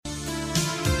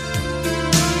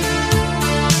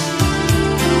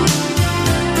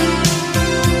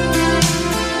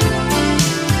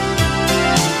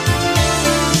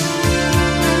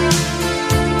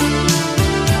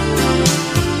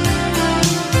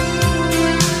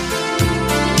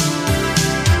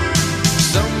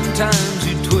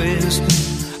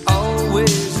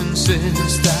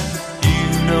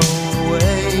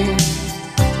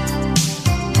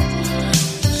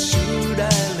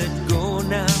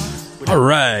All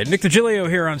right, Nick Digilio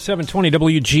here on 720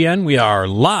 WGN. We are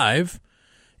live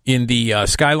in the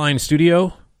Skyline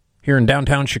studio here in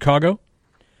downtown Chicago.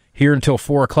 Here until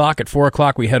 4 o'clock. At 4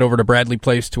 o'clock, we head over to Bradley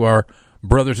Place to our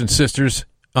brothers and sisters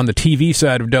on the TV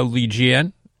side of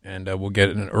WGN, and we'll get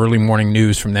an early morning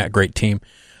news from that great team.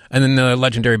 And then the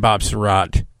legendary Bob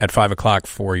Surratt at 5 o'clock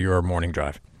for your morning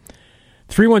drive.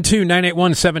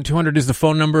 312-981-7200 is the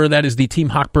phone number. That is the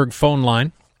Team Hochberg phone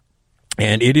line,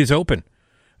 and it is open.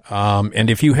 And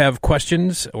if you have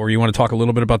questions or you want to talk a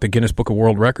little bit about the Guinness Book of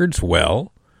World Records,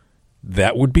 well,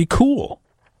 that would be cool,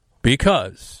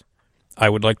 because I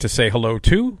would like to say hello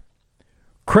to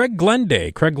Craig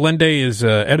Glenday. Craig Glenday is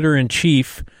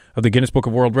editor-in-chief of the Guinness Book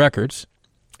of World Records,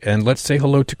 and let's say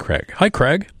hello to Craig. Hi,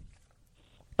 Craig.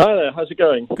 Hi there. How's it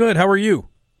going? Good. How are you?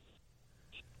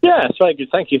 Yeah, it's very good.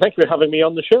 Thank you. Thank you for having me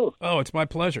on the show. Oh, it's my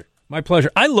pleasure. My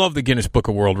pleasure. I love the Guinness Book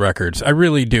of World Records. I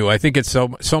really do. I think it's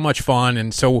so much fun,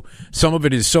 and so some of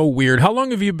it is so weird. How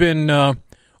long have you been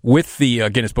with the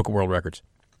Guinness Book of World Records?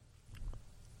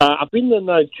 I've been there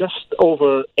now just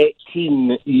over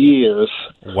 18 years.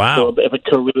 Wow. So a bit of a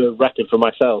career record for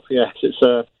myself. Yes,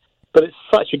 but it's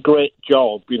such a great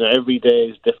job. You know, every day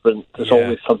is different. There's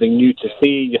always something new to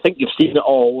see. You think you've seen it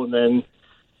all, and then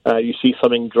you see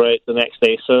something great the next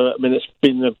day. So, I mean, it's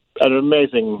been an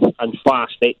amazing and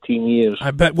fast 18 years. I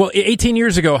bet. Well, 18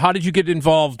 years ago, how did you get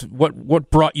involved?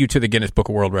 What brought you to the Guinness Book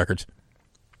of World Records?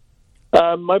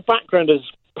 My background is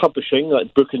publishing,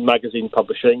 like book and magazine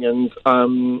publishing, and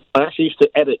I actually used to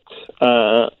edit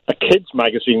a kids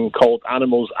magazine called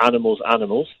Animals,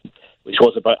 which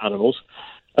was about animals.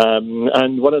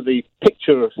 And one of the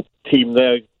picture team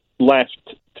there left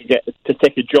to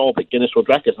take a job at Guinness World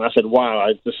Records, and I said, "Wow,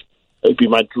 it'd be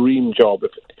my dream job.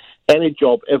 If any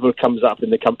job ever comes up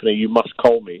in the company, you must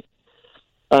call me."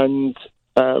 And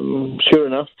sure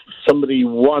enough, somebody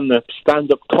won a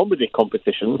stand-up comedy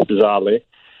competition, bizarrely,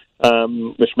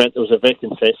 which meant there was a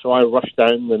vacancy. So I rushed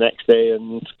down the next day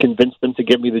and convinced them to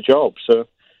give me the job. So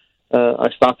I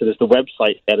started as the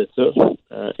website editor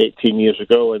 18 years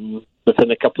ago, and within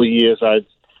a couple of years, I'd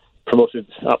promoted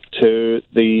up to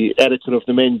the editor of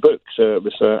the main book. So it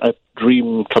was a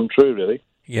dream come true, really.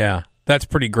 Yeah, that's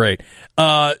pretty great.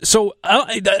 So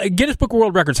Guinness Book of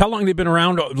World Records, how long have they been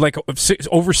around? Like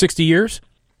over 60 years?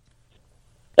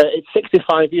 It's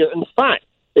 65 years. In fact,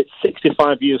 it's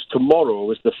 65 years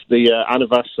tomorrow is the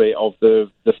anniversary of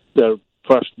the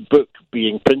first book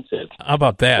being printed. How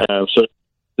about that? So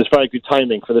it's very good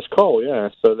timing for this call, yeah.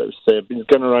 So that's been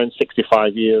going around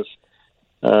 65 years.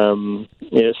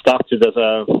 It started as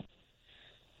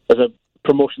a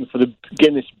promotion for the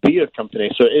Guinness Beer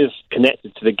Company, so it is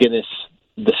connected to the Guinness,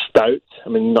 the Stout. I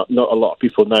mean, not a lot of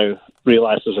people now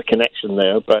realise there's a connection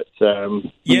there, but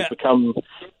we've become,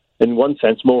 in one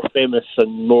sense, more famous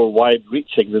and more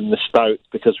wide-reaching than the Stout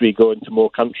because we go into more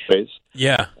countries.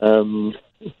 Yeah.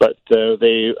 But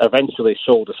they eventually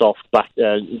sold us off back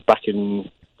in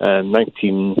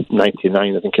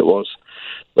 1999, I think it was,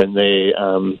 when the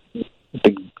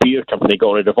beer company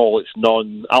got rid of all its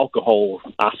non-alcohol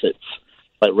assets,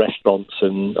 like restaurants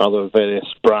and other various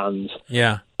brands.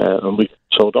 Yeah. And we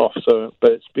sold off. So,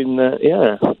 but it's been,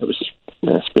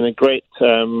 it's been a great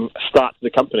start to the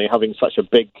company, having such a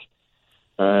big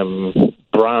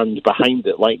brand behind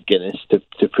it, like Guinness, to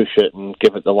push it and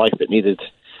give it the life it needed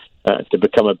to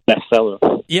become a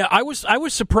bestseller. Yeah, I was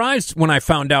surprised when I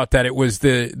found out that it was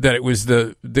the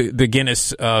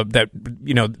Guinness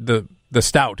the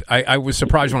Stout. I was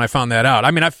surprised when I found that out.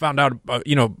 I mean, I found out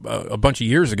a bunch of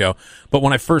years ago, but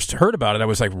when I first heard about it, I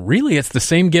was like, really? It's the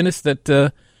same Guinness that's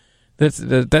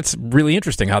really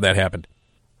interesting how that happened.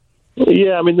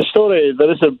 Yeah, I mean, the story,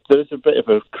 there is a bit of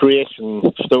a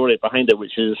creation story behind it,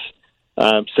 which is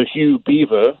so Hugh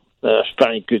Beaver.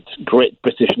 Very good, great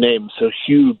British name. So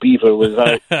Hugh Beaver was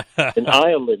out in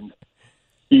Ireland.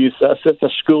 That's a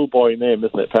schoolboy name,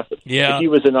 isn't it, Patrick? Yeah. He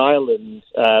was in Ireland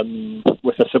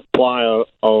with a supplier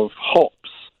of hops.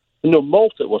 No,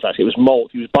 malt it was actually. It was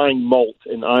malt. He was buying malt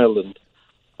in Ireland.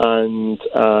 And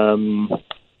it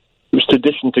was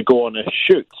tradition to go on a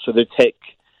shoot. So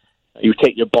you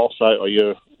take your boss out or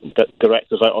your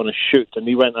directors out on a shoot. And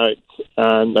he went out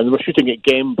and they were shooting at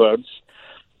game birds.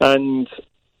 And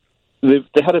they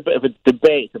had a bit of a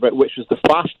debate about which was the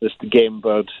fastest game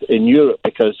bird in Europe,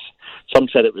 because some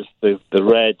said it was the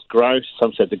red grouse,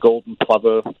 some said the golden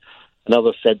plover, and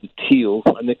others said the teal,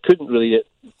 and they couldn't really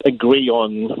agree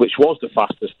on which was the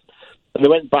fastest. And they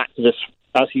went back to this,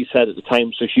 as he said at the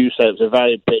time, so Hugh said it was a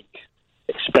very big,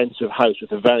 expensive house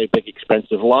with a very big,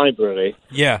 expensive library.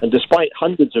 Yeah. And despite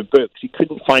hundreds of books, he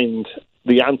couldn't find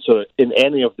the answer in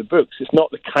any of the books. It's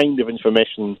not the kind of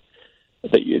information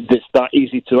it's that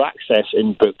easy to access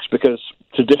in books, because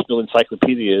traditional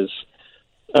encyclopedias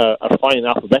are fine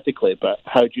alphabetically, but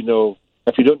how do you know,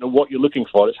 if you don't know what you're looking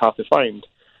for, it's hard to find.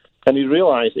 And he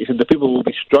realized that the people will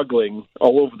be struggling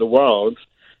all over the world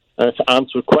to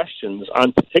answer questions,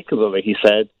 and particularly, he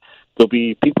said, there'll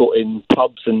be people in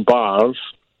pubs and bars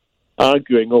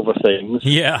arguing over things.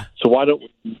 Yeah. So why don't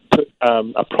we put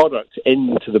a product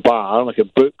into the bar, like a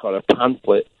book or a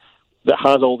pamphlet, that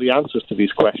has all the answers to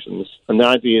these questions? And the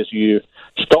idea is you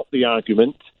stop the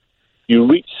argument, you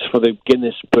reach for the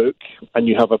Guinness book, and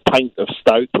you have a pint of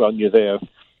stout when you're there.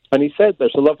 And he said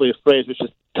there's a lovely phrase which is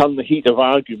turn the heat of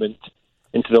argument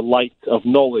into the light of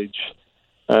knowledge.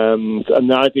 And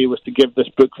the idea was to give this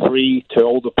book free to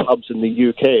all the pubs in the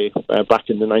UK back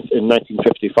in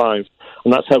 1955.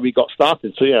 And that's how we got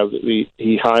started. So, yeah,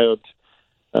 he hired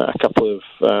a couple of,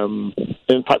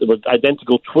 in fact, there were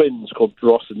identical twins called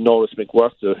Ross and Norris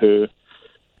McWhirter, who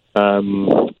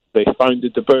they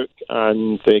founded the book,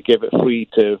 and they gave it free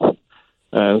to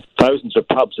thousands of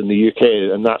pubs in the UK,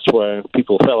 and that's where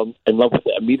people fell in love with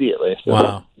it immediately. So.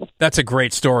 Wow. That's a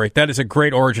great story. That is a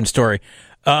great origin story.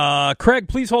 Craig,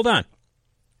 please hold on.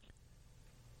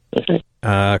 Okay.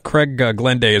 Craig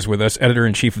Glenday is with us,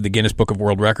 editor-in-chief of the Guinness Book of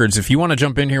World Records. If you want to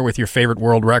jump in here with your favorite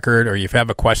world record, or you have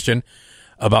a question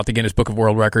about the Guinness Book of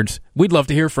World Records, we'd love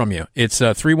to hear from you. It's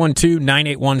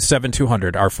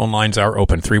 312-981-7200. Our phone lines are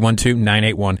open,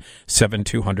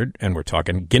 312-981-7200, and we're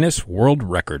talking Guinness World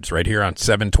Records right here on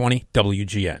 720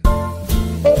 WGN.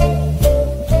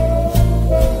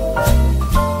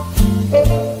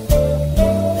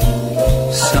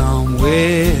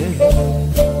 Somewhere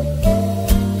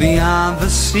beyond the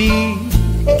sea,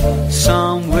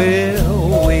 somewhere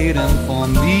waiting for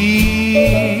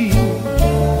me,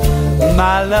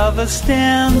 my lover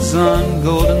stands on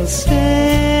golden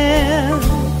sands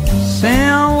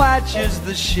and watches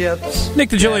the ships. Nick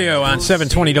Digilio on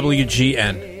 720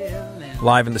 WGN,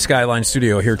 live in the Skyline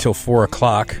studio here till 4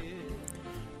 o'clock.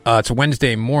 It's a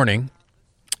Wednesday morning,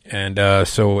 and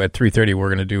so at 3:30 we're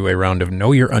going to do a round of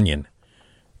Know Your Onion.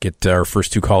 Get our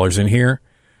first two callers in here.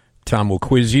 Tom will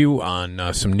quiz you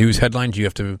on some news headlines. You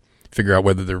have to figure out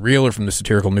whether they're real or from the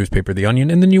satirical newspaper The Onion,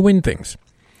 and then you win things.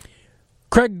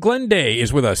 Craig Glenday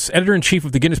is with us, editor-in-chief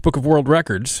of the Guinness Book of World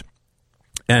Records,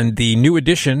 and the new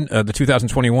edition, the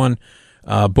 2021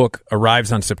 book,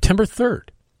 arrives on September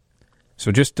 3rd.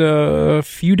 So just a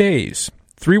few days.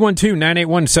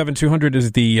 312-981-7200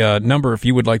 is the number if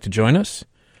you would like to join us.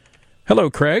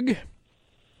 Hello, Craig.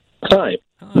 Hi.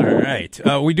 All right.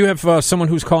 We do have someone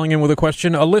who's calling in with a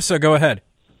question. Alyssa, go ahead.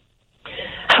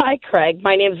 Hi, Craig.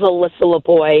 My name is Alyssa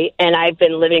LaBoy, and I've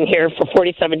been living here for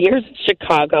 47 years in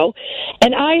Chicago.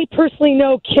 And I personally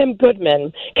know Kim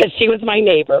Goodman because she was my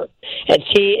neighbor. And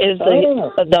she is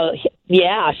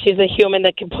she's a human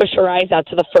that can push her eyes out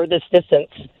to the furthest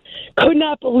distance. Could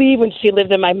not believe when she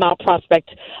lived in my Mount Prospect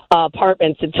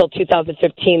apartments until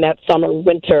 2015, that summer,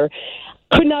 winter.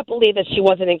 Could not believe that she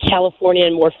wasn't in California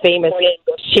and more famous.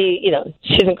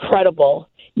 She's incredible.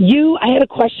 I had a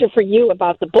question for you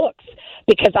about the books,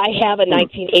 because I have a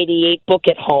 1988 book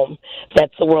at home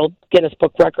that's the World Guinness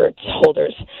Book Records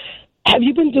holders. Have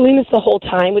you been doing this the whole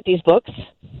time with these books?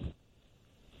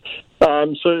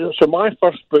 So my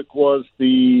first book was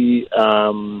the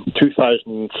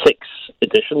 2006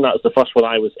 edition. That was the first one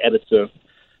I was editor.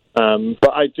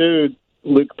 But I do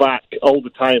look back all the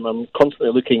time. I'm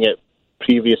constantly looking at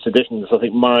previous editions. I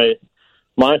think my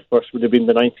first would have been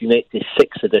the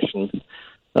 1986 edition.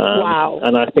 Wow.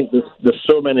 And I think there's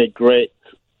so many great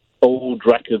old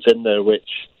records in there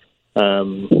which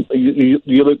you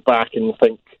look back and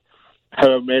think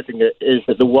how amazing it is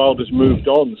that the world has moved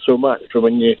on so much from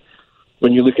when you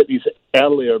look at these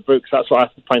earlier books. That's what I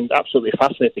find absolutely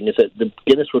fascinating, is that the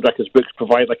Guinness World Records books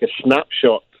provide like a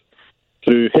snapshot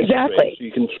through history. Exactly. So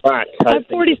you can track how I'm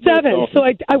 47, so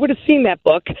I would have seen that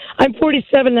book. I'm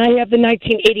 47, and I have the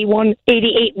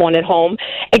 1988 one at home.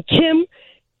 And Kim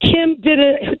did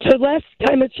the last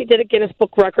time that she did a Guinness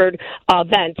Book Record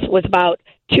event was about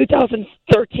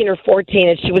 2013 or 14,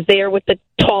 and she was there with the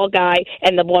tall guy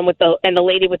and the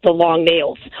lady with the long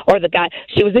nails, or the guy.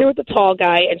 She was there with the tall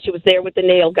guy, and she was there with the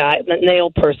nail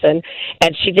person,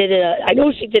 and she did I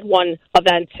know she did one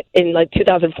event in like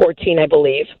 2014, I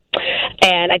believe,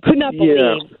 and I could not believe.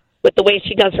 Yeah. With the way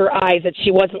she does her eyes, that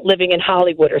she wasn't living in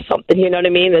Hollywood or something, you know what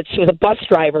I mean? That she was a bus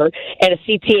driver and a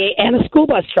CTA and a school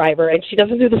bus driver, and she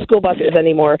doesn't do the school buses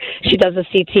anymore. She does the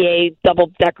CTA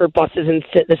double-decker buses in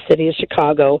the city of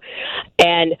Chicago.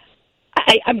 And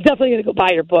I'm definitely going to go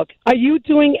buy your book. Are you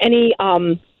doing any,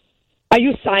 are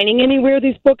you signing anywhere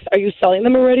these books? Are you selling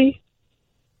them already?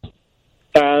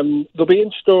 They'll be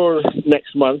in store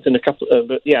next month in about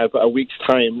a week's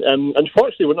time.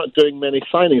 Unfortunately, we're not doing many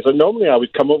signings. And normally, I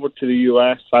would come over to the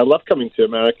US. I love coming to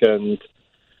America and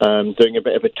doing a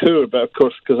bit of a tour. But of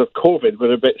course, because of COVID,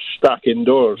 we're a bit stuck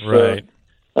indoors. Right.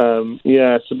 So,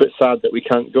 it's a bit sad that we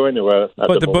can't go anywhere.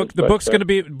 But the book's going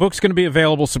to be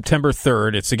available September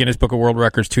 3rd. It's the Guinness Book of World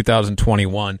Records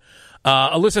 2021.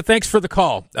 Alyssa, thanks for the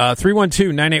call.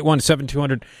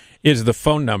 312-981-7200 is the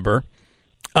phone number.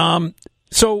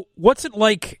 So what's it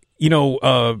like,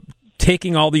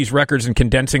 taking all these records and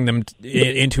condensing them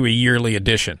into a yearly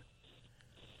edition?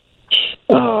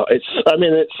 It's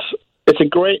a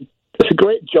great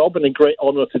job and a great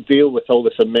honor to deal with all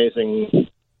these amazing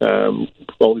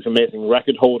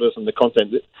record holders and the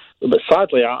content. But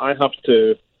sadly, I have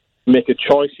to make a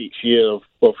choice each year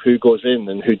of who goes in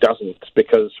and who doesn't,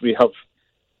 because we have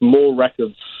more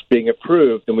records being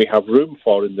approved than we have room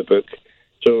for in the book.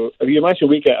 So if you imagine,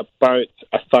 we get about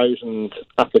 1,000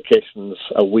 applications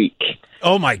a week.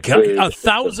 Oh my God,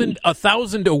 1,000 a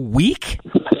week?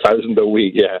 1,000 a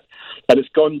week, yeah. And it's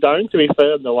gone down, to be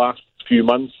fair, in the last few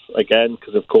months, again,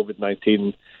 because of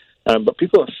COVID-19. But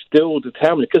people are still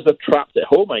determined, because they're trapped at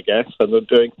home, I guess, and they're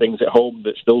doing things at home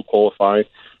that still qualify.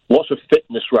 Lots of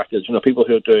fitness records, people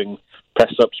who are doing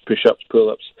press-ups, push-ups,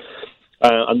 pull-ups.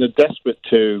 And they're desperate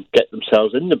to get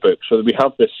themselves in the book. So we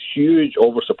have this huge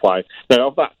oversupply. Now,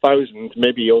 of that 1,000,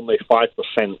 maybe only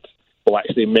 5% will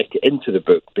actually make it into the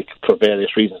book for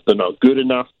various reasons. They're not good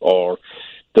enough, or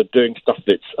they're doing stuff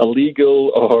that's illegal,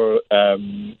 or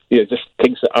just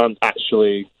things that aren't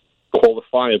actually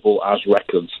qualifiable as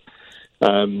records.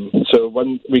 So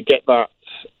when we get that,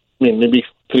 maybe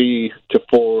 3,000 to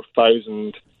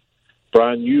 4,000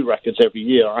 brand new records every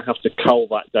year, I have to cull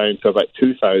that down to about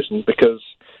 2,000, because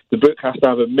the book has to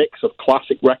have a mix of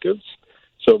classic records.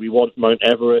 So we want Mount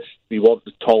Everest, we want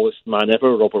the tallest man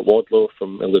ever, Robert Wadlow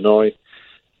from Illinois,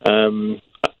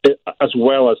 as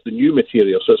well as the new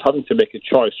material. So it's having to make a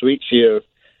choice. So each year,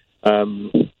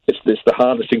 it's the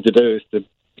hardest thing to do is to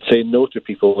say no to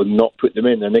people and not put them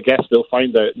in. And I guess they'll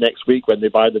find out next week when they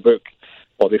buy the book,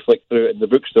 or they flick through it in the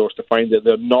bookstores to find that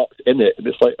they're not in it. And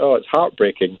it's like, it's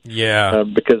heartbreaking. Yeah.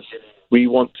 Because we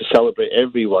want to celebrate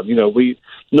everyone.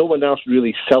 No one else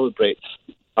really celebrates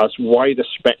as wide a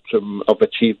spectrum of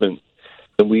achievement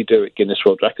than we do at Guinness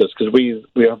World Records, because we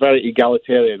are very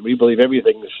egalitarian. We believe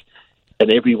everything's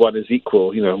and everyone is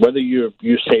equal. Whether you're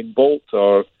Usain Bolt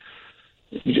or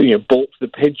Bolt the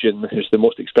pigeon, who's the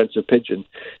most expensive pigeon.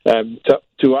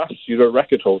 To us, you're a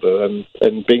record holder, and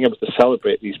being able to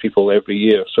celebrate these people every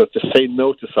year. So to say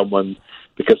no to someone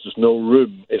because there's no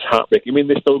room is heartbreaking.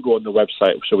 They still go on the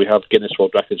website, so we have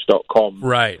GuinnessWorldRecords.com.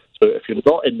 Right. So if you're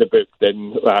not in the book,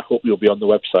 then I hope you'll be on the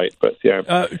website. But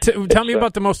yeah. Tell me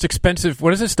about the most expensive.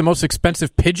 What is this? The most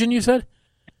expensive pigeon, you said?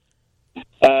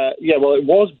 Well, it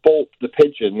was Bolt the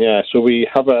pigeon. Yeah. So we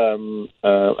have a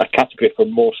category for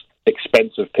most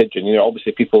expensive pigeon.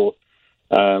 Obviously people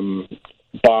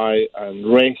buy and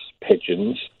race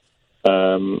pigeons,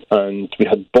 and we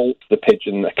had Bolt the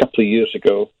pigeon a couple of years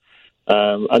ago,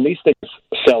 and these things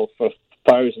sell for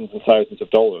thousands and thousands of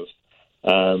dollars.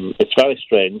 It's very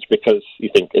strange, because you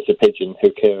think it's a pigeon,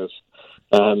 who cares?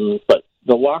 But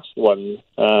the last one,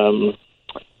 so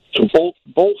Bolt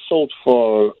sold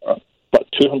for about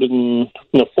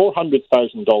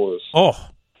 $400,000. Oh.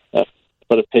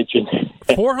 For a pigeon.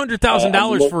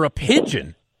 $400,000 for a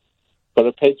pigeon? For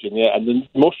a pigeon, yeah. And the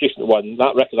most recent one,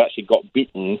 that record actually got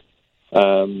beaten,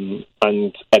 and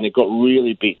it got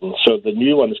really beaten. So the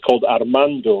new one is called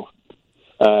Armando,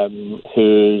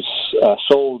 who's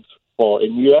sold for,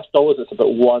 in US dollars, it's about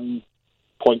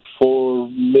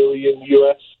 $1.4 million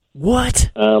US. What?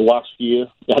 Last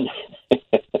year.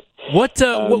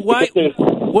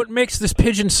 What makes this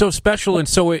pigeon so special and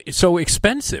so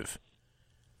expensive?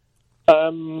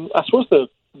 I suppose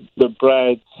they're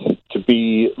bred to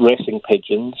be racing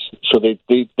pigeons, so they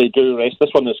do race.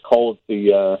 This one is called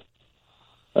the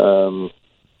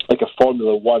like a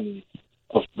Formula One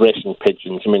of racing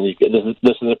pigeons.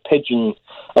 There's a pigeon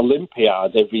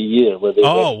Olympiad every year where they.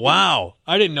 Oh wow!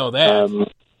 I didn't know that.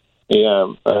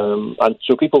 And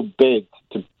so people bid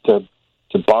to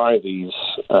buy these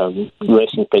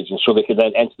racing pigeons so they can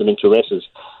then enter them into races.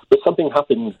 But something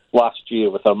happened last year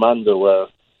with Armando where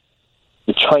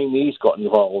the Chinese got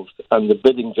involved, and the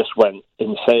bidding just went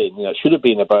insane. It should have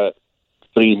been about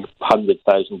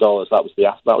 $300,000. That was the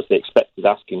expected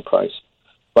asking price,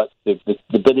 but the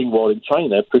bidding war in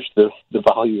China pushed the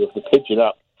value of the pigeon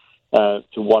up to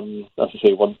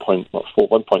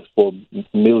 $1.4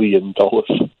 million.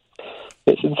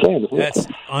 It's insane, isn't it? That's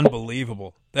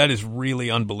unbelievable. That is really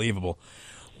unbelievable.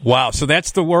 Wow. So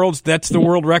that's the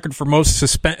world record for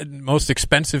most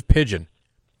expensive pigeon.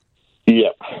 Yeah.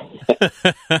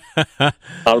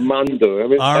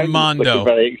 Armando. Armando.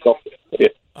 Very exotic. Yeah.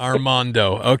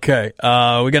 Armando. Okay.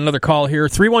 We got another call here.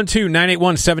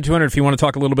 312-981-7200 if you want to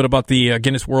talk a little bit about the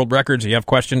Guinness World Records. You have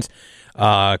questions.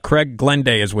 Craig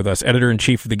Glenday is with us,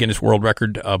 editor-in-chief of the Guinness World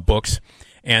Record books.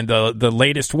 And the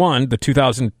latest one, the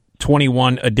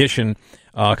 2021 edition,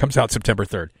 comes out September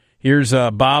 3rd. Here's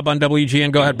Bob on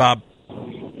WGN. Go ahead, Bob.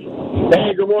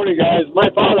 Hey, good morning, guys. My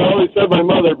father always said my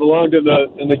mother belonged in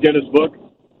the Guinness book.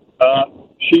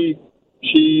 She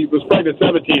was pregnant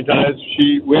 17 times.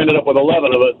 We ended up with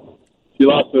 11 of it. She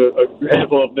lost a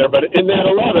handful of them there. But in that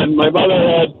 11, my mother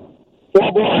had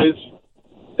 4 boys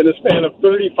in a span of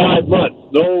 35 months.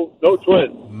 No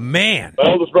twins. Man.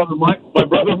 My oldest brother, Mike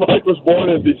was born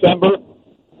in December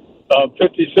of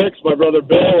 56. My brother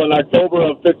Bill in October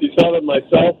of 57.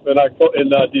 Myself in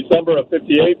December of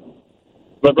 58.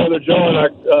 My brother Joe in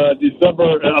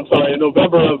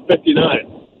November of 59.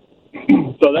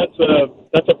 So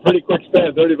that's a pretty quick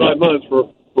span, 35 months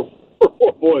for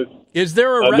 4 boys. Is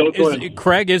there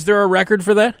Craig? Is there a record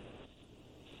for that?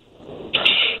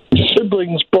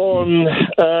 Siblings born.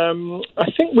 I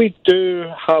think we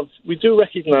do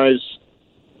recognise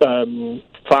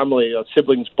family or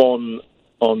siblings born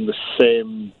on the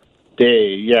same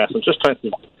day. Yes, I'm just trying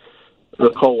to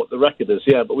recall what the record is.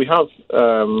 Yeah, but we have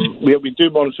we do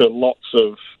monitor lots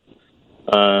of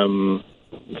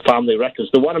family records.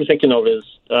 The one I'm thinking of is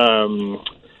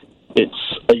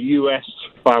it's a U.S.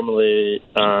 family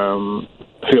who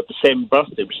have the same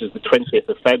birthday, which is the 20th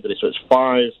of February. So it's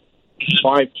five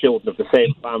children of the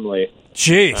same family.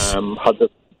 Jeez. Had their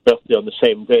birthday on the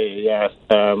same day. Yeah,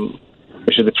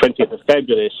 which is the 20th of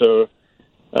February. So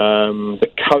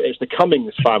it's the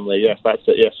Cummings family. Yes, that's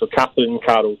it. Yes. So Catherine,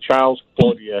 Carol, Charles,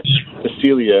 Claudia,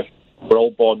 Cecilia were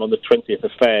all born on the 20th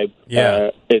of Feb. Yeah.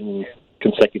 In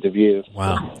consecutive years.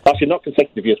 Wow. Actually, not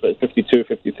consecutive years, but 52,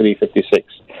 53, 56,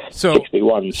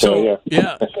 61. So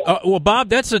yeah. Well, Bob,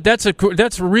 that's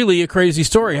really a crazy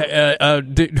story.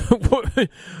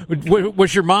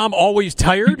 Was your mom always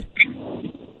tired?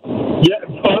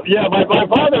 Yeah. My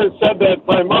father said that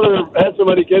my mother had so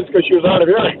many kids because she was out of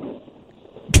hearing,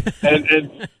 and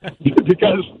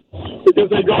because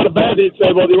they'd go to bed, he'd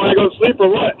say, "Well, do you want to go to sleep or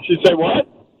what?" She'd say, "What?"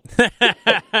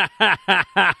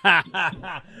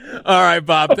 All right,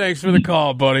 Bob. Thanks for the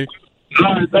call, buddy.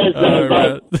 All right, thanks,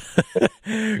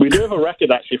 We do have a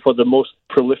record, actually, for the most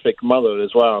prolific mother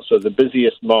as well. So the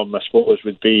busiest mom, I suppose,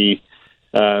 would be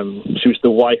she was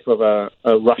the wife of a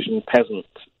Russian peasant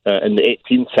in the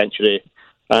 18th century,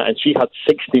 and she had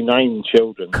 69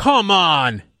 children. Come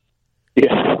on.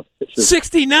 Yeah.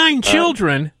 69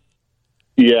 children?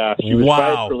 Yeah, she was very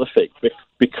Wow. prolific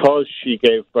because she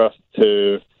gave birth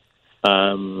to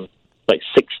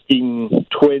 16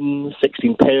 twins,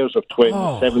 16 pairs of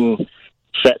twins, 7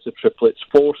 sets of triplets,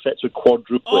 4 sets of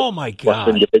quadruplets. Oh, my God. Plus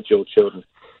individual children.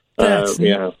 That's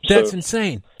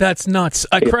insane. That's nuts.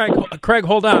 Craig,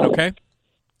 hold on, okay?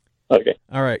 Okay.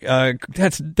 All right.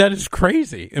 That is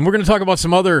crazy. And we're going to talk about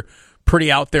some other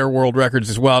pretty out there world records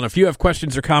as well. And if you have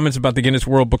questions or comments about the Guinness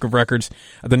World Book of Records,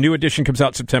 the new edition comes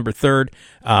out September 3rd.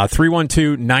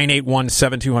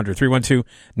 312-981-7200.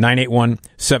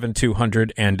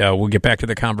 312-981-7200. And we'll get back to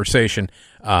the conversation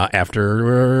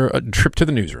after a trip to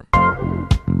the newsroom.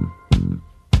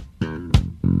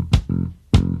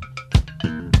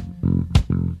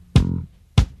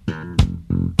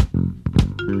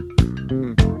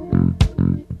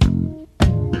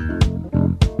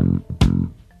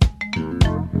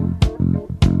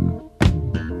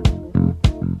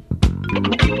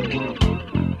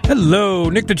 Hello,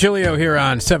 Nick Digilio here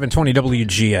on 720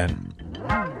 WGN.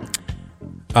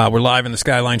 We're live in the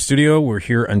Skyline studio. We're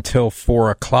here until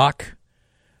 4 o'clock.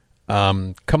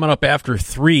 Coming up after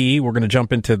 3, we're going to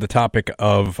jump into the topic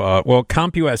of,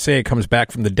 CompUSA comes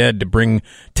back from the dead to bring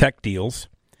tech deals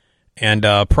and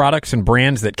products and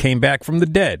brands that came back from the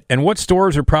dead. And what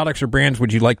stores or products or brands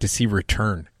would you like to see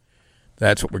return?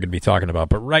 That's what we're going to be talking about.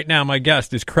 But right now, my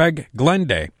guest is Craig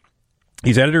Glenday.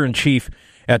 He's editor-in-chief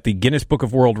at the Guinness Book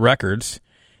of World Records,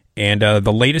 and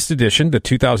the latest edition, the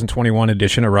 2021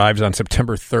 edition, arrives on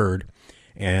September 3rd,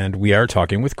 and we are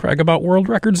talking with Craig about world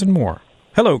records and more.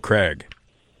 Hello, Craig.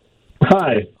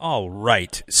 Hi. All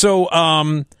right. So,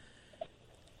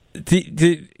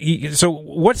 so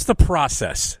what's the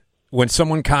process when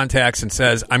someone contacts and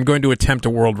says, "I'm going to attempt a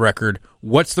world record"?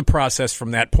 What's the process from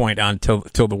that point on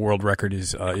till the world record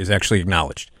is actually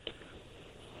acknowledged?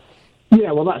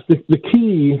 Yeah, well, that's the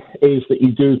key is that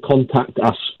you do contact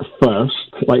us first.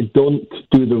 Like, don't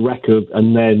do the record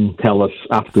and then tell us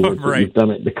afterwards that you've done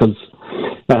it, because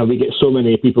We get so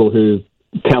many people who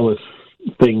tell us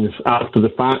things after the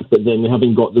fact, but then they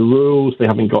haven't got the rules, they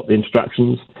haven't got the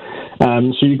instructions.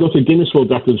 So you go to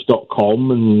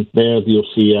GuinnessWorldRecords.com, and there you'll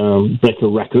see break a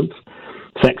record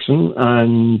section,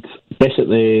 and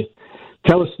basically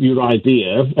tell us your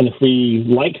idea, and if we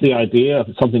like the idea, if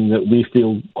it's something that we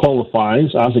feel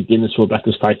qualifies as a Guinness World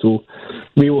Records title,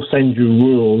 we will send you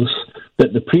rules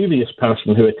that the previous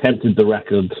person who attempted the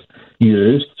record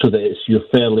used, so that you're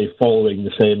fairly following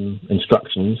the same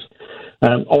instructions.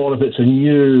 Or if it's a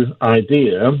new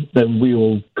idea, then we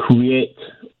will create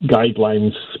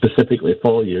guidelines specifically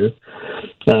for you.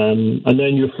 And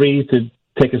then you're free to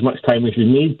take as much time as you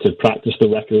need to practice the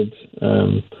record.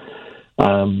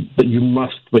 But you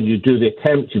must, when you do the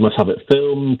attempt, you must have it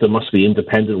filmed. There must be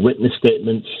independent witness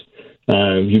statements.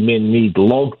 You may need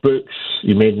logbooks.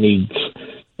 You may need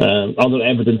other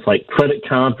evidence like credit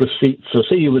card receipts. So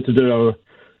say you were to do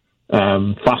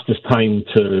a fastest time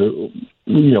to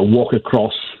walk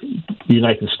across the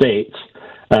United States,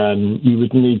 you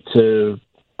would need to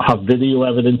have video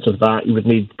evidence of that. You would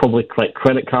need probably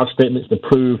credit card statements to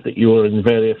prove that you were in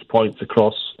various points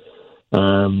across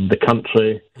the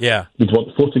country. Yeah. You'd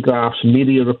want photographs,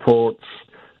 media reports,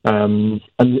 and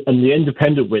the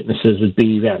independent witnesses would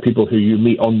be people who you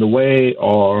meet on the way,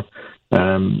 or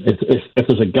if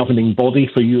there's a governing body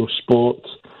for your sport,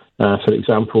 for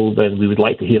example, then we would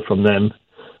like to hear from them.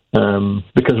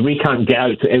 Because we can't get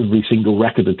out to every single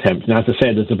record attempt. And as I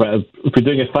said, if we're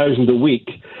doing 1,000 a week,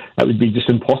 it would be just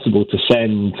impossible to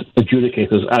send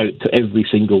adjudicators out to every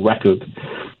single record.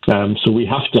 So we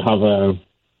have to have a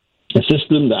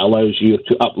system that allows you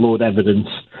to upload evidence.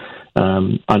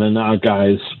 And then our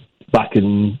guys back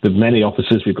in the many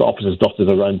offices, we've got offices dotted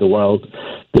around the world,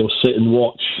 they'll sit and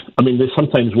watch. I mean, they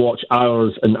sometimes watch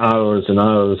hours and hours and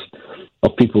hours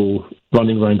of people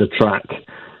running around a track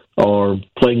or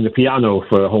playing the piano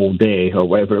for a whole day, or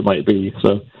whatever it might be.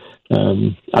 So,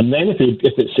 and then if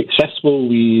it's successful,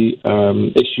 we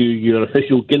issue your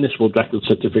official Guinness World Records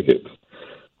certificate,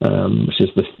 which is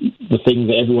the thing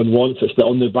that everyone wants. It's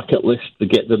on their bucket list to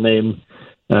get their name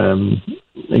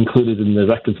included in the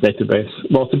records database.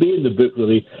 Well, to be in the book,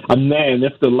 really. And then,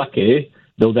 if they're lucky,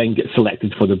 they'll then get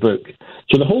selected for the book.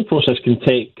 So the whole process can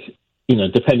take,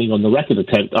 depending on the record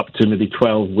attempt, up to maybe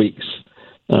 12 weeks.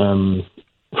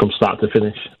 From start to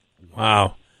finish.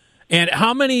 Wow. And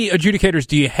how many adjudicators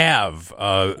do you have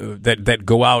that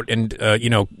go out and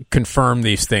confirm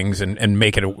these things and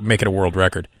make it a world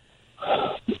record?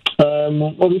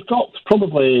 Well, we've got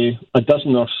probably a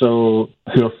dozen or so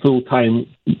who are full-time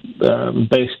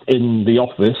based in the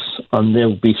office, and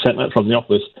they'll be sent out from the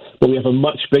office. But we have a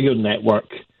much bigger network.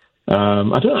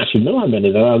 I don't actually know how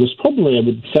many there are. There's probably, I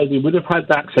would say, we would have had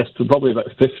access to probably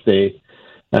about 50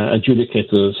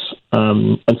 adjudicators,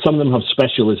 and some of them have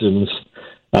specialisms.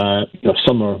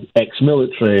 Some are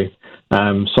ex-military,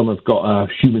 some have got a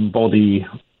human body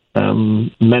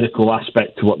medical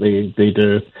aspect to what they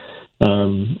do,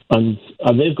 and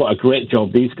they've got a great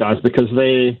job, these guys, because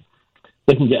they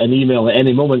can get an email at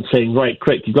any moment saying, right,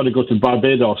 quick, you've got to go to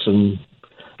Barbados and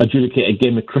adjudicate a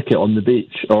game of cricket on the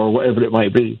beach, or whatever it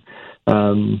might be.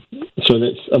 So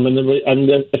that's, and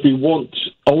if we want,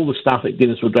 all the staff at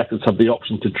Guinness World Records have the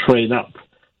option to train up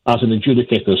as an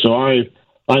adjudicator. So I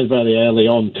very early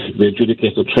on took the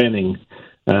adjudicator training,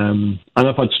 and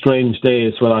I've had strange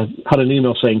days where I had an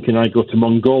email saying, can I go to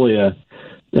Mongolia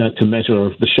to measure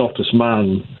the shortest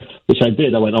man, which I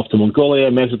did. I went off to Mongolia,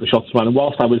 measured the shortest man, and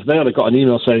whilst I was there, I got an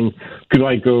email saying, could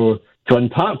I go to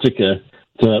Antarctica?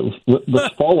 The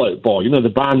Fall Out Boy, the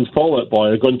band Fall Out Boy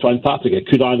are going to Antarctica.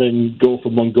 Could I then go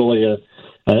from Mongolia,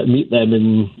 meet them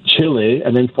in Chile,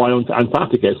 and then fly on to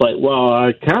Antarctica? It's like, well,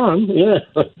 I can, yeah.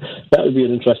 That would be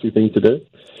an interesting thing to do.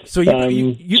 So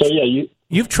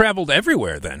you've traveled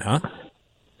everywhere then, huh?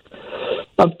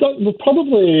 I've done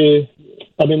probably,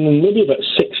 maybe about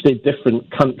 60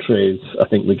 different countries, I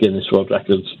think, with Guinness World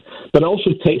Records. But it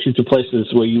also takes you to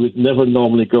places where you would never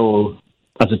normally go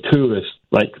as a tourist,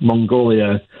 like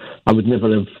Mongolia. I would never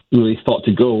have really thought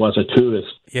to go as a tourist.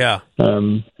 Yeah.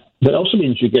 But it also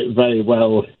means you get very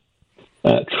well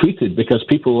treated, because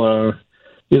people are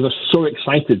so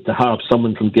excited to have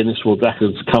someone from Guinness World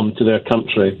Records come to their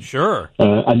country. Sure.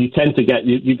 And you tend to get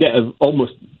you get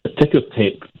almost a ticker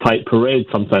tape type parade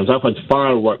sometimes. I've had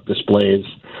firework displays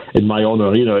in my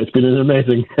honour. It's been an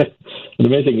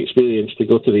amazing experience to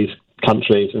go to these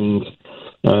countries and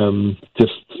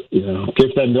just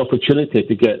give them the opportunity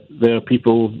to get their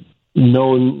people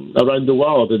known around the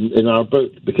world in our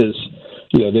book, because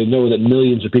they know that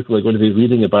millions of people are going to be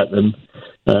reading about them,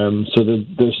 So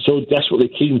they're so desperately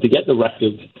keen to get the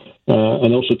record,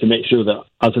 and also to make sure that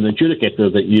as an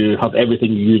adjudicator that you have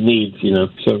everything you need,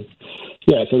 So,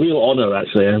 yeah, it's a real honour,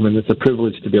 actually. I mean, it's a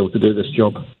privilege to be able to do this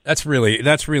job. That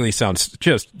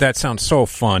sounds so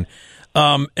fun.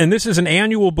 And this is an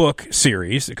annual book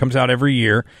series. It comes out every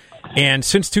year. And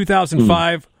since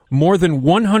 2005, more than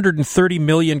 130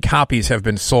 million copies have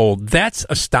been sold. That's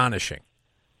astonishing.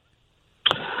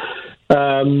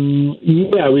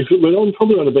 Yeah, we're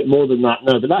probably on a bit more than that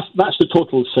now, but that's the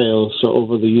total sales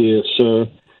over the years. So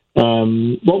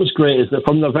what was great is that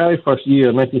from the very first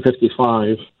year,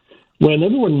 1955, when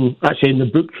everyone actually in the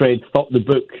book trade thought the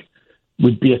book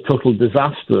would be a total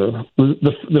disaster,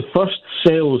 the first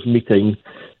sales meeting,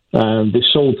 they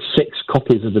sold 6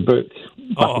 copies of the book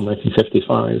back in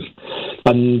 1955,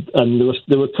 and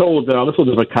they were told that this will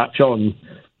never catch on,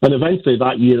 and eventually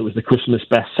that year it was the Christmas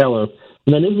bestseller.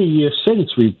 And then every year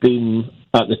since, we've been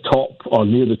at the top or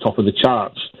near the top of the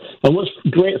charts. And what's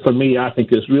great for me, I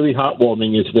think, is really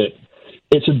heartwarming, is that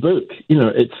it's a book.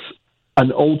 It's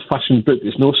an old-fashioned book.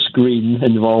 There's no screen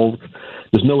involved.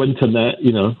 There's no internet.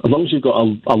 As long as you've got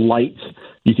a light,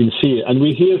 you can see it. And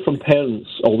we hear from parents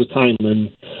all the time.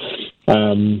 And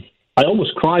I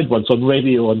almost cried once on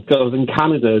radio. And I was in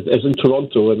Canada, I was in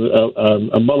Toronto,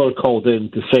 and a mother called in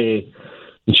to say,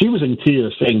 and she was in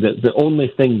tears, saying that the only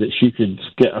thing that she could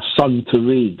get a son to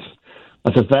read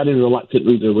as a very reluctant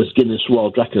reader was Guinness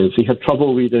World Records. He had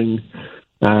trouble reading,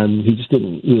 and he just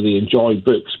didn't really enjoy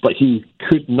books, but he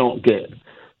could not get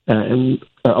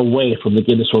away from the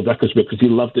Guinness World Records book because he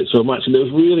loved it so much. And it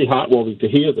was really heartwarming to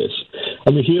hear this.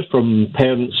 And we hear from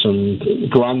parents and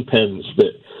grandparents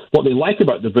that what they like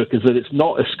about the book is that it's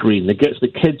not a screen. It gets the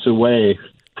kids away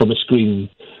from a screen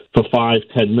for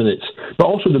 5-10 minutes. But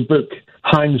also the book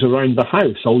hangs around the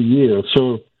house all year.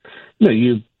 So,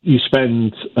 you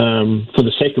spend, for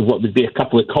the sake of what would be a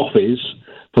couple of coffees,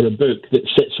 for a book that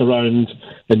sits around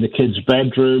in the kid's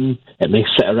bedroom. It may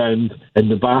sit around in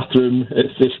the bathroom.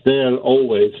 It's just there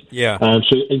always. Yeah.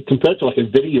 So compared to like a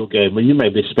video game where you may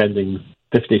be spending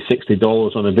 $50,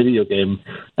 $60 on a video game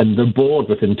and they're bored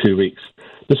within 2 weeks,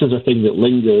 this is a thing that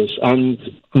lingers. And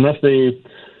as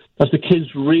the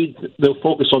kids read, they'll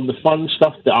focus on the fun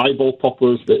stuff, the eyeball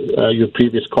poppers that your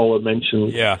previous caller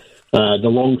mentioned, the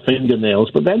long fingernails,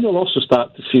 but then they'll also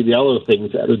start to see the other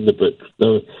things that are in the book,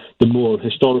 the more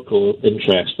historical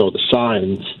interest or the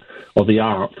science or the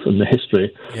art and the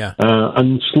history. Yeah.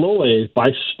 And slowly,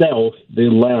 by stealth, they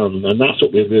learn, and that's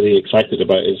what we're really excited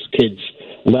about, is kids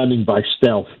learning by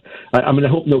stealth. I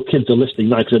hope no kids are listening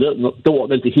now, because I don't want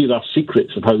them to hear our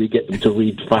secrets of how we get them to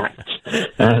read facts.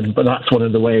 But that's one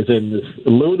of the ways in, is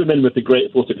load them in with the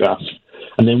great photographs,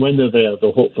 and then when they're there,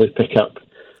 they'll hopefully pick up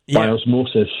by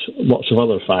osmosis lots of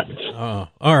other facts. Oh,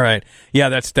 all right. Yeah,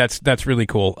 that's really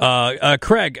cool.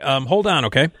 Craig, hold on,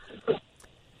 okay?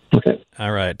 Okay.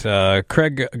 All right.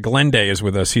 Craig Glenday is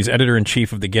with us. He's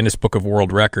editor-in-chief of the Guinness Book of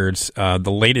World Records.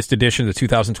 The latest edition, the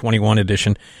 2021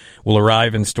 edition, will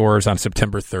arrive in stores on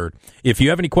September 3rd. If you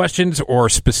have any questions or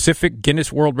specific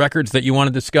Guinness World Records that you want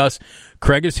to discuss,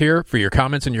 Craig is here for your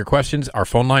comments and your questions. Our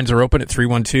phone lines are open at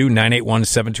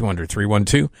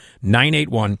 312-981-7200,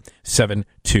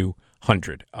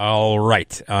 312-981-7200. All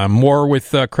right. More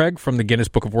with Craig from the Guinness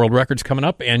Book of World Records coming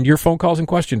up, and your phone calls and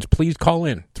questions. Please call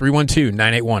in,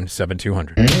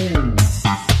 312-981-7200.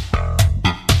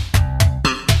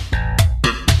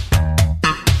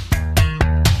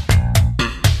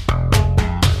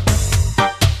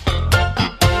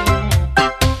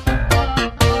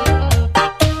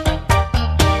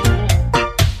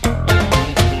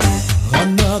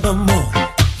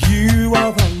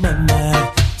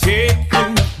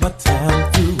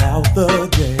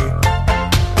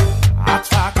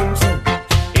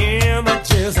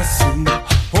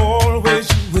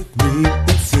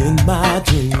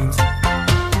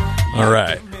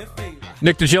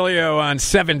 Nick Digilio on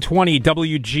 720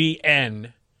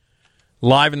 WGN.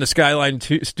 Live in the Skyline...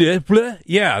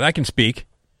 Yeah, I can speak.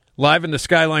 Live in the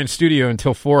Skyline studio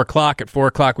until 4 o'clock. At 4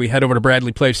 o'clock, we head over to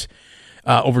Bradley Place,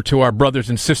 over to our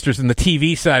brothers and sisters in the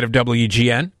TV side of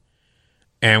WGN.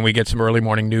 And we get some early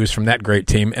morning news from that great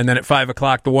team. And then at 5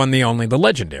 o'clock, the one, the only, the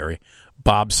legendary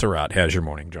Bob Surratt has your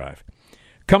morning drive.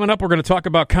 Coming up, we're going to talk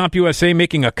about CompUSA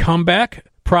making a comeback,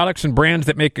 products and brands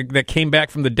that came back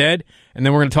from the dead, and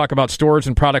then we're going to talk about stores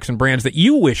and products and brands that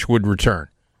you wish would return.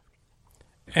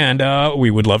 And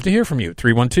we would love to hear from you.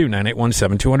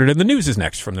 312-981-7200. And the news is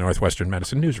next from the Northwestern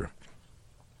Medicine Newsroom.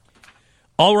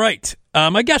 All right.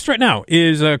 My guest right now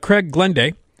is Craig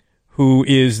Glenday, who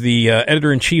is the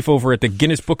editor-in-chief over at the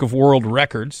Guinness Book of World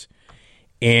Records.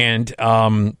 And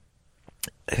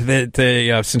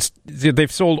that since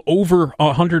they've sold over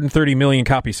 130 million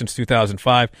copies since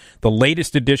 2005. The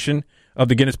latest edition of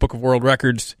the Guinness Book of World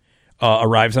Records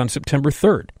arrives on September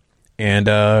 3rd.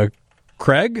 And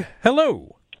Craig,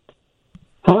 hello.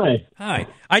 Hi. Hi.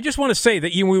 I just want to say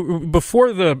that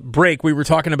before the break, we were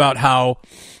talking about how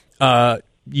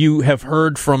you have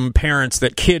heard from parents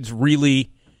that kids really,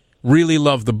 really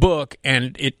love the book,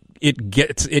 and it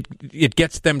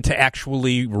gets them to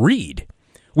actually read,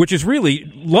 which is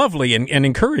really lovely and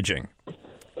encouraging.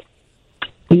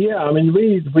 Yeah, I mean,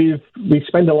 we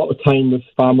spend a lot of time with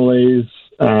families,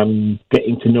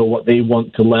 getting to know what they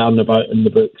want to learn about in the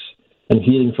books and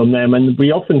hearing from them. And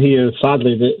we often hear,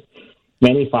 sadly, that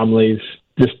many families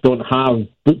just don't have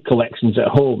book collections at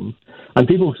home. And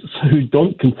people who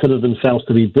don't consider themselves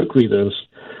to be book readers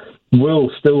will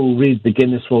still read the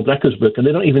Guinness World Records book, and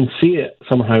they don't even see it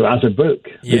somehow as a book.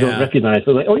 Yeah. They don't recognise.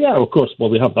 They're like, oh yeah, of course. Well,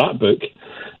 we have that book.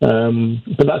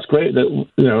 But that's great that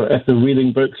if they're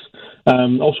reading books.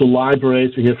 Also,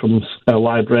 libraries. We hear from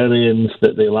librarians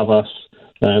that they love us,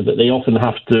 that they often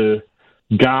have to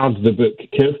guard the book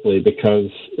carefully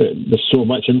because there's so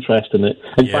much interest in it.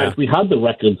 In fact, we had the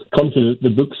records come to the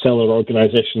bookseller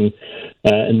organisation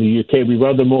in the UK. We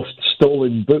were the most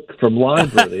stolen book from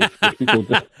libraries.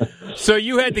 So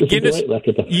you had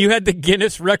the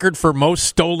Guinness record for most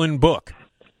stolen book.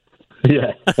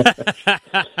 Yeah.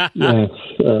 Yes.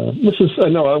 This is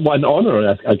an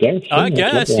honor, I guess. I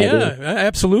guess, yeah,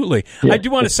 absolutely. Yeah. I do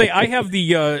want to say I have the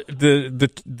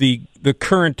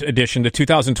current edition, the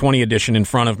 2020 edition, in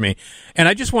front of me, and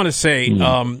I just want to say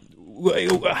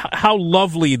how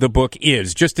lovely the book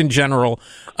is, just in general.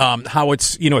 How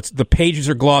it's the pages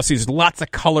are glossy, there's lots of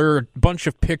color, bunch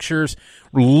of pictures,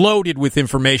 loaded with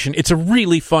information. It's a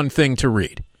really fun thing to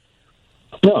read.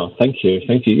 Oh, thank you.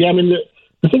 Yeah, I mean.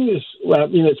 The thing is,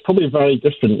 it's probably very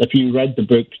different if you read the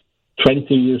book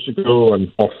 20 years ago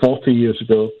or 40 years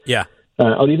ago. Yeah.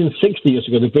 Or even 60 years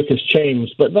ago. The book has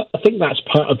changed. But I think that's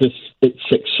part of its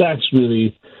success,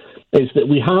 really, is that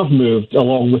we have moved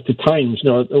along with the times.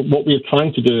 What we're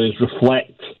trying to do is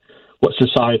reflect what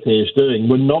society is doing.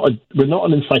 We're not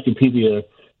an encyclopedia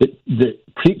that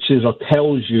preaches or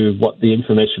tells you what the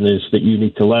information is that you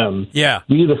need to learn. Yeah.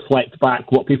 We reflect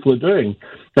back what people are doing.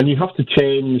 And you have to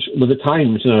change with the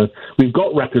times. We've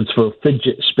got records for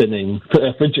fidget spinners.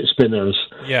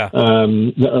 Yeah.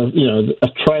 That are,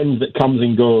 a trend that comes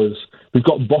and goes. We've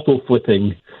got bottle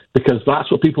flipping because that's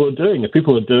what people are doing. If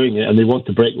people are doing it and they want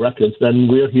to break records, then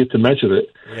we're here to measure it.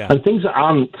 Yeah. And things that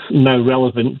aren't now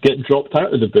relevant get dropped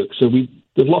out of the book. So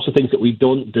there's lots of things that we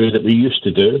don't do that we used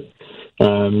to do.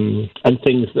 And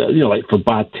things that, like for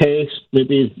bad taste,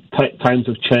 maybe times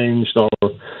have changed, or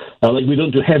like we don't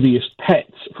do heaviest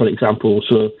pets, for example.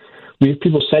 So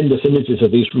people send us images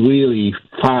of these really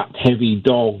fat, heavy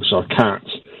dogs or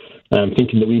cats,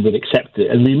 thinking that we would accept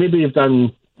it. And we maybe have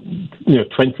done,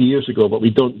 20 years ago, but we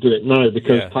don't do it now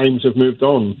because times have moved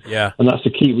on. Yeah. And that's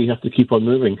the key. We have to keep on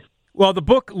moving. Well, the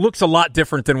book looks a lot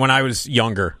different than when I was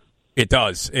younger. It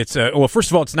does. It's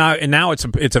first of all,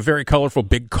 it's a very colorful,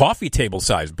 big coffee table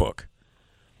sized book.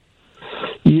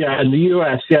 Yeah, in the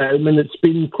US, I mean, it's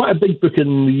been quite a big book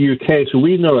in the UK, so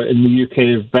we know it in the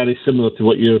UK is very similar to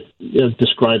what you're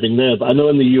describing there. But I know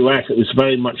in the US it was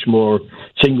very much more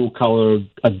single color,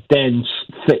 a dense,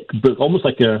 thick book, almost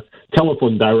like a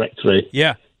telephone directory.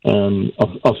 Yeah.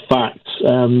 Of facts.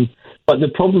 But the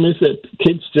problem is that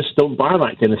kids just don't buy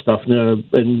that kind of stuff,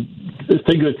 and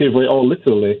figuratively or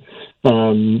literally.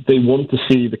 They want to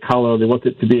see the colour, they want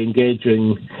it to be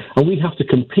engaging, and we have to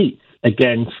compete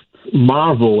against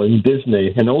Marvel and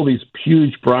Disney and all these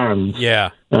huge brands. Yeah.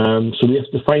 So we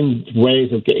have to find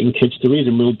ways of getting kids to read,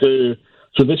 and we'll do.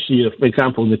 So this year, for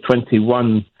example, in the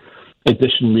 21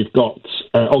 edition, we've got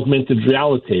augmented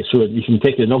reality, so that you can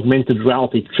take an augmented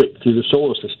reality trip through the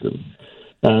solar system.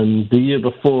 The year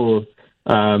before,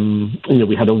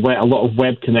 we had a lot of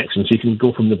web connections. You can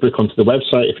go from the book onto the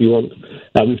website if you want.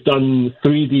 We've done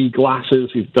 3D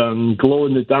glasses. We've done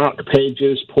glow-in-the-dark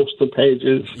pages, poster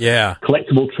pages,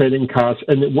 collectible trading cards,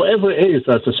 and whatever it is,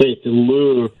 as I say, to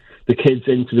lure the kids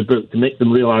into the book, to make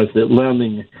them realise that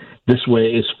learning this way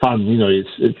is fun.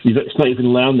 It's not even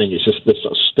learning; it's just this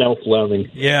sort of stealth learning.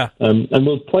 Yeah. And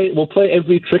we'll play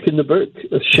every trick in the book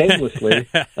shamelessly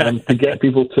to get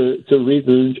people to read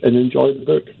and enjoy the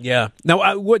book. Yeah. Now,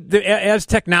 as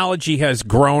technology has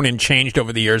grown and changed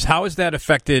over the years, how has that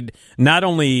affected not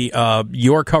only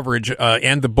your coverage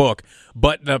and the book,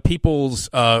 but people's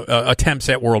attempts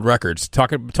at world records?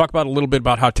 Talk about a little bit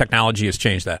about how technology has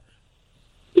changed that.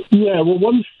 Yeah, well,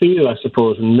 one fear, I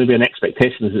suppose, and maybe an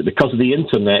expectation, is that because of the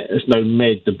internet, it's now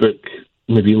made the book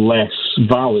maybe less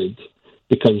valid.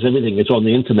 because everything is on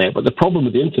the internet. But the problem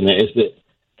with the internet is that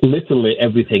literally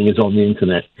everything is on the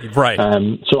internet. Right.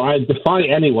 So I defy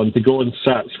anyone to go and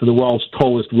search for the world's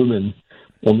tallest woman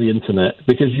on the internet,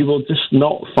 because you will just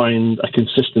not find a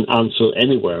consistent answer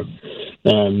anywhere.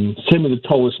 Same with the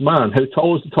tallest man. How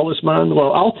tall is the tallest man?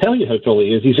 Well, I'll tell you how tall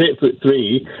he is. He's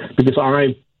 8'3", because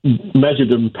I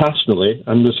measured him personally,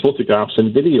 and there's photographs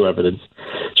and video evidence.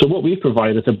 So what we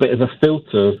provide is a bit of a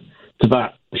filter to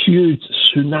that huge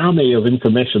tsunami of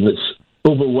information that's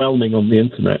overwhelming on the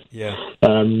internet. Yeah.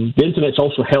 The internet's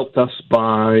also helped us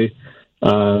by,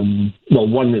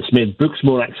 one, it's made books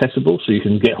more accessible, so you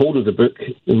can get hold of the book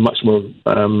much more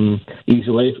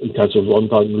easily in terms of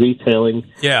online retailing.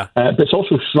 Yeah. But it's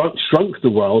also shrunk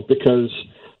the world, because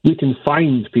we can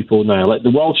find people now. Like the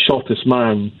world's shortest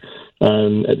man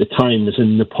at the time was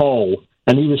in Nepal,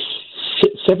 and he was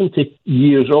 70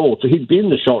 years old, so he'd been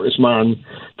the shortest man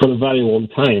for a very long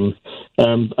time.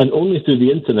 And only through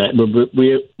the internet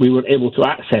we were able to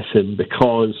access him,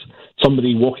 because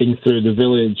somebody walking through the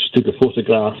village took a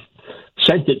photograph,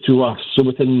 sent it to us. So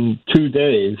within 2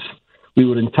 days, we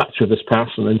were in touch with this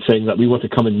person and saying that we want to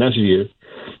come and measure you.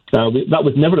 That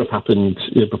would never have happened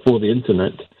before the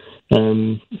internet.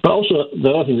 But also, the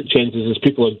other thing that changes is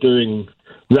people are doing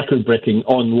record-breaking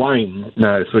online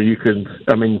now. So you can,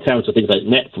 in terms of things like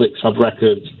Netflix have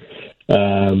records,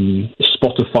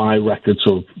 Spotify records,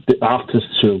 so the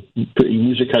artists who are putting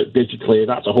music out digitally,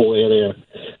 that's a whole area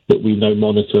that we now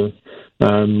monitor.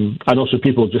 And also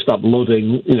people just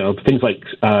uploading, things like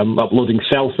uploading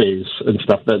selfies and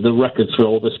stuff, the records for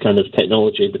all this kind of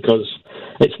technology, because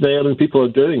it's there and people are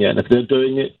doing it. And if they're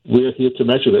doing it, we're here to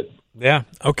measure it. Yeah.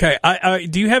 Okay.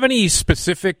 Do you have any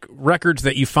specific records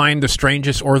that you find the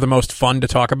strangest or the most fun to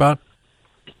talk about?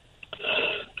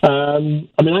 I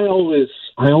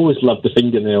always loved the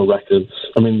fingernail records.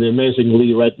 The amazing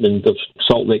Lee Redmond of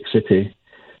Salt Lake City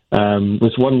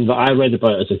was one that I read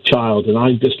about as a child, and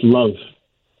I just love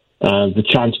the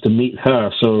chance to meet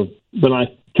her. So when I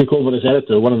took over as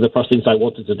editor, one of the first things I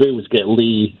wanted to do was get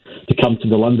Lee to come to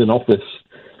the London office,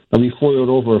 and we flew her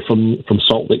over from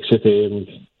Salt Lake City, and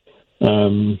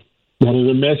we had an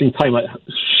amazing time, like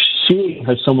seeing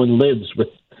how someone lives with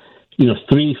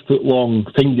 3 foot long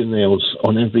fingernails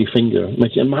on every finger.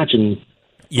 Like, imagine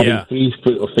having 3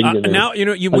 foot of fingernails. Now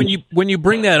when you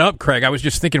bring that up, Craig, I was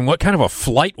just thinking, what kind of a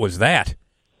flight was that?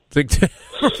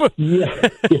 Yeah.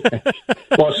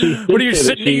 Well, what are you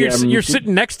sitting? You're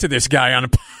sitting next to this guy on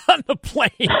the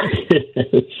plane.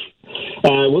 This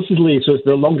is Lee. So it's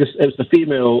the longest. It was the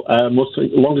female,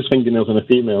 longest fingernails on a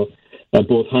female,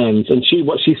 both hands. And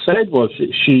what she said was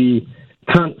that she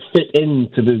can't fit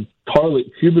into the toilet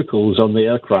cubicles on the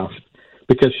aircraft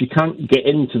because she can't get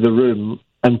into the room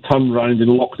and turn around and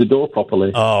lock the door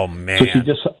properly. Oh, man. So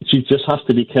she just has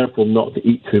to be careful not to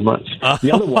eat too much.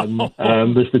 The other one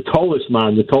was the tallest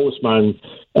man. The tallest man,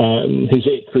 who's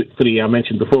 8'3", I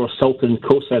mentioned before, Sultan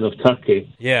Kosen of Turkey.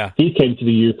 Yeah. He came to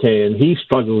the UK and he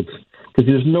struggled because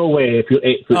there's no way if you're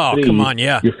 8'3", oh, come on,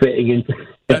 yeah, you're fitting into...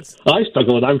 I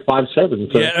struggled. I'm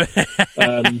 5'7". So, yeah.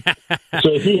 So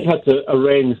he had to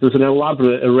arrange. There's an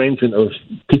elaborate arrangement of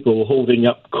people holding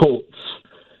up coats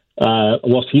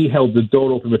whilst he held the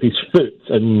door open with his foot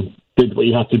and did what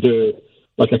he had to do,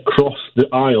 like across the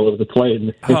aisle of the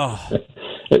plane. Oh.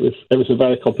 It was a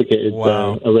very complicated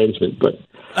arrangement. But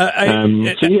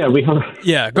we have.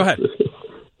 Yeah, go ahead.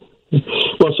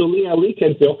 Well, so Lee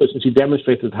came to the office and she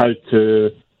demonstrated how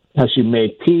she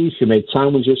made tea, she made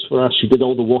sandwiches for us, she did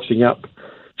all the washing up.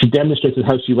 She demonstrated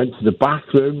how she went to the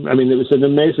bathroom. It was an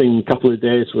amazing couple of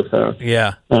days with her.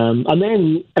 Yeah. And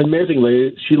then,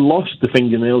 amazingly, she lost the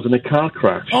fingernails in a car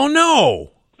crash. Oh, no!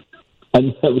 And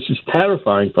it was just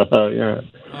terrifying for her, yeah.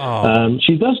 Oh.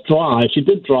 She does drive. She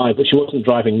did drive, but she wasn't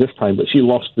driving this time, but she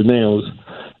lost the nails.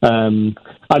 And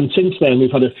since then,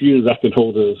 we've had a few record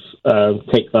holders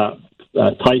take that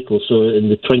title. So in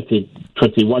the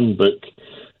 2021 book,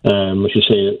 which you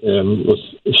say was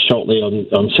shortly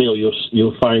on sale,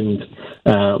 you'll find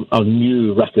a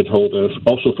new record holder,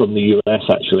 also from the US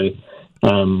actually,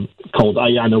 called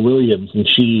Ayanna Williams, and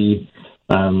she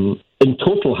in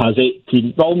total has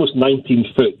almost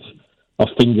 19 foot of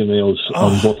fingernails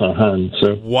on both her hands.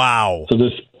 So wow! So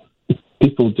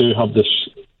people do have this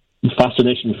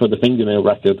fascination for the fingernail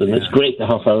record, and it's great to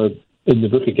have her in the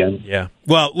book again. Yeah.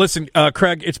 Well, listen,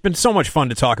 Craig, it's been so much fun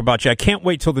to talk about you. I can't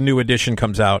wait till the new edition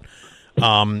comes out.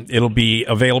 It'll be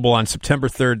available on September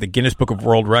 3rd, the Guinness Book of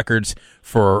World Records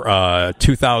for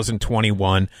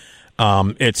 2021.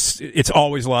 It's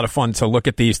always a lot of fun to look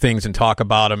at these things and talk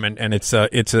about them, and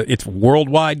it's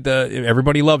worldwide.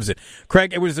 Everybody loves it.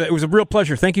 Craig, it was a real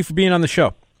pleasure. Thank you for being on the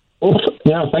show. Well,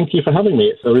 Yeah, thank you for having me.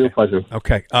 It's a real pleasure.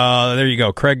 Okay. There you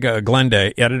go. Craig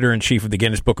Glenday, editor-in-chief of the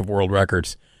Guinness Book of World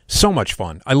Records. So much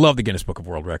fun. I love the Guinness Book of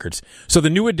World Records. So the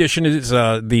new edition is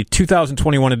the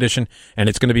 2021 edition, and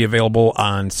it's going to be available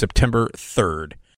on September 3rd.